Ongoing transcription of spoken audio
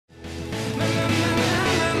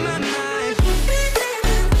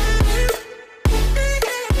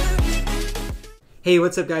Hey,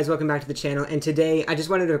 what's up guys? Welcome back to the channel, and today I just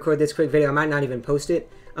wanted to record this quick video. I might not even post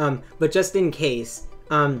it, but just in case,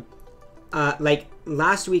 like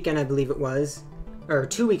last weekend I believe it was, or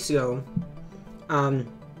 2 weeks ago,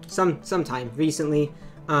 sometime recently,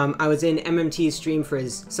 I was in MMT's stream for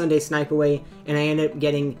his Sunday Snipe Away, and I ended up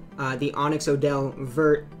getting the Onyx Odell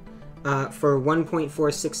vert for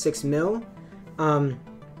 1.466 mil, and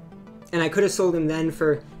I could have sold him then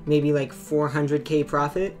for maybe like 400k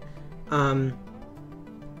profit,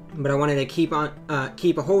 but I wanted to keep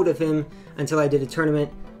a hold of him until I did a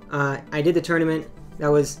tournament. I did the tournament. That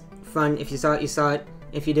was fun. If you saw it, you saw it.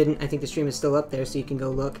 If you didn't, I think the stream is still up there, so you can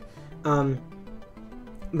go look.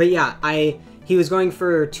 But yeah, he was going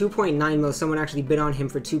for 2.9 mil. Someone actually bid on him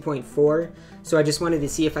for 2.4, so I just wanted to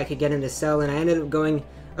see if I could get him to sell, and I ended up going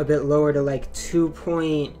a bit lower to like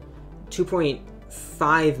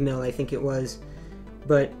 2.5 mil, I think it was.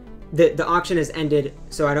 But the auction has ended,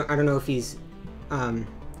 so I don't know if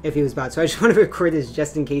he was bought. So I just want to record this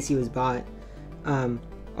just in case he was bought.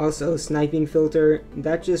 Also, sniping filter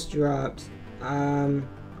that just dropped.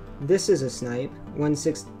 This is a snipe,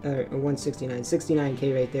 169,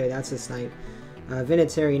 69k right there. That's a snipe.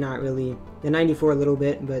 Vinatieri not really. The 94 a little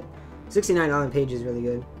bit, but 69 on page is really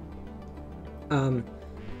good.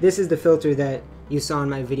 This is the filter that you saw in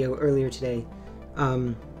my video earlier today.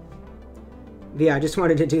 But yeah, I just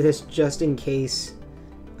wanted to do this just in case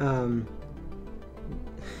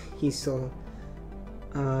he sold.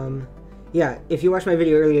 Yeah, if you watched my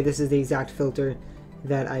video earlier, this is the exact filter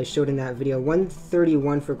that I showed in that video.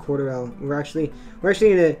 131 for quarter L. We're actually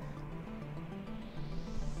gonna.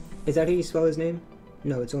 Is that how you spell his name?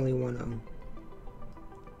 No, it's only one O.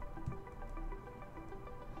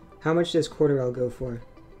 How much does quarter L go for?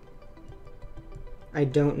 I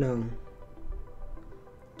don't know.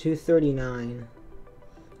 239.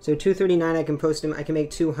 So 239, I can post him. I can make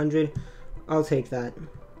 200. I'll take that.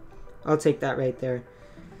 I'll take that right there.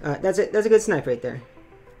 That's it. That's a good snipe right there.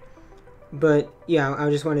 But yeah, I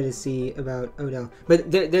just wanted to see about Odell. But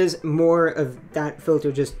there's more of that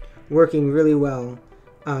filter just working really well,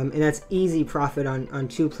 and that's easy profit on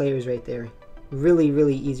 2 players right there. Really,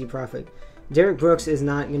 really easy profit. Derek Brooks is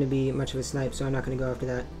not going to be much of a snipe, so I'm not going to go after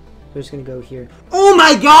that. We're just going to go here. Oh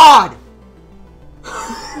my god!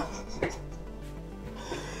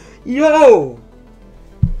 Yo!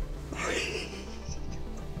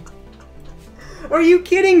 Are you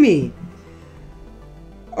kidding me?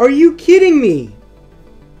 Are you kidding me?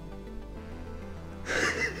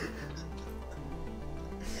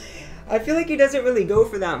 I feel like he doesn't really go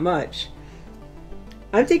for that much.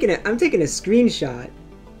 I'm taking a screenshot.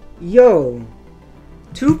 Yo,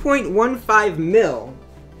 2.15 mil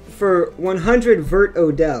for 100 vert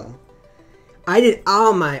Odell. I did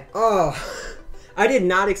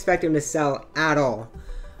not expect him to sell at all.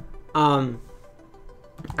 I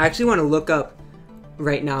actually want to look up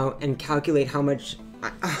right now and calculate how much.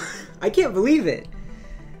 I can't believe it.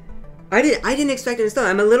 I didn't expect him to sell.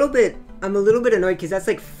 I'm a little bit annoyed because that's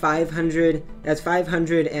like 500. That's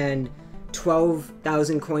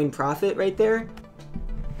 512,000 coin profit right there.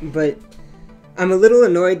 But I'm a little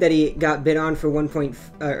annoyed that he got bid on for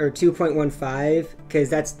 2.15 because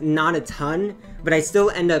that's not a ton. But I still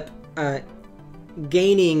end up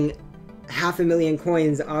gaining 500,000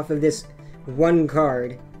 coins off of this one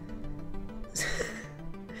card.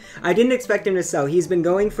 I didn't expect him to sell. He's been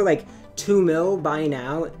going for like 2 mil buy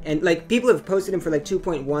now, and like people have posted him for like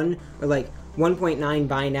 2.1 or like 1.9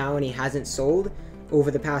 buy now, and he hasn't sold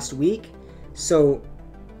over the past week. So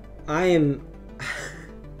I'm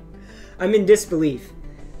in disbelief,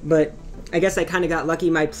 but I guess I kind of got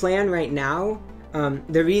lucky. My plan right now,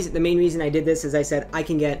 the main reason I did this is I said I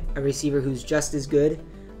can get a receiver who's just as good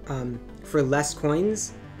for less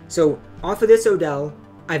coins. So off of this Odell,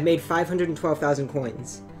 I've made 512,000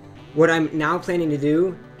 coins. What I'm now planning to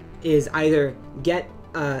do is either get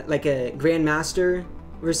like a Grandmaster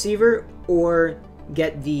receiver or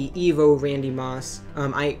get the Evo Randy Moss.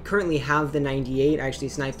 I currently have the 98. I actually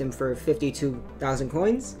sniped him for 52,000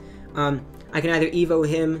 coins. I can either Evo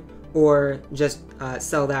him or just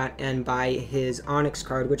sell that and buy his Onyx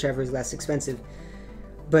card, whichever is less expensive.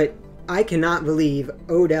 But I cannot believe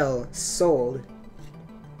Odell sold.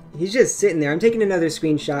 He's just sitting there. I'm taking another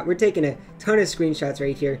screenshot. We're taking a ton of screenshots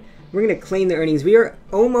right here. We're going to claim the earnings. We are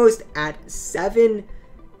almost at 7.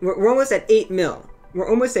 We're almost at 8 mil. We're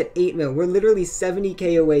almost at 8 mil. We're literally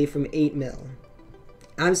 70k away from 8 mil.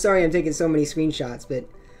 I'm sorry I'm taking so many screenshots, but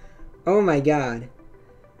oh my god.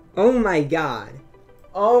 Oh my god.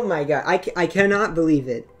 Oh my god. I cannot believe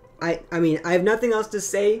it. I mean, I have nothing else to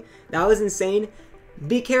say. That was insane.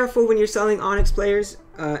 Be careful when you're selling Onyx players.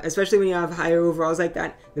 especially when you have higher overalls like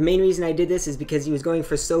that. The main reason I did this is because he was going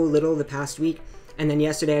for so little the past week, and then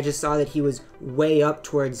yesterday I just saw that he was way up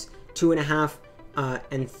towards 2.5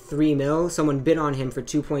 and 3 mil. Someone bid on him for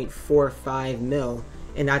 2.45 mil,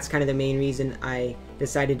 and that's kind of the main reason I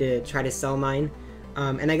decided to try to sell mine.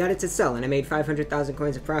 And I got it to sell, and I made 500,000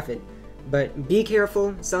 coins of profit. But be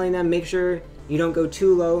careful selling them. Make sure you don't go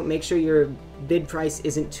too low. Make sure your bid price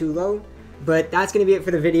isn't too low. But that's going to be it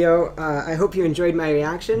for the video. I hope you enjoyed my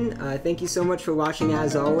reaction. Thank you so much for watching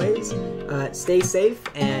as always. Stay safe,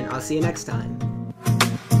 and I'll see you next time.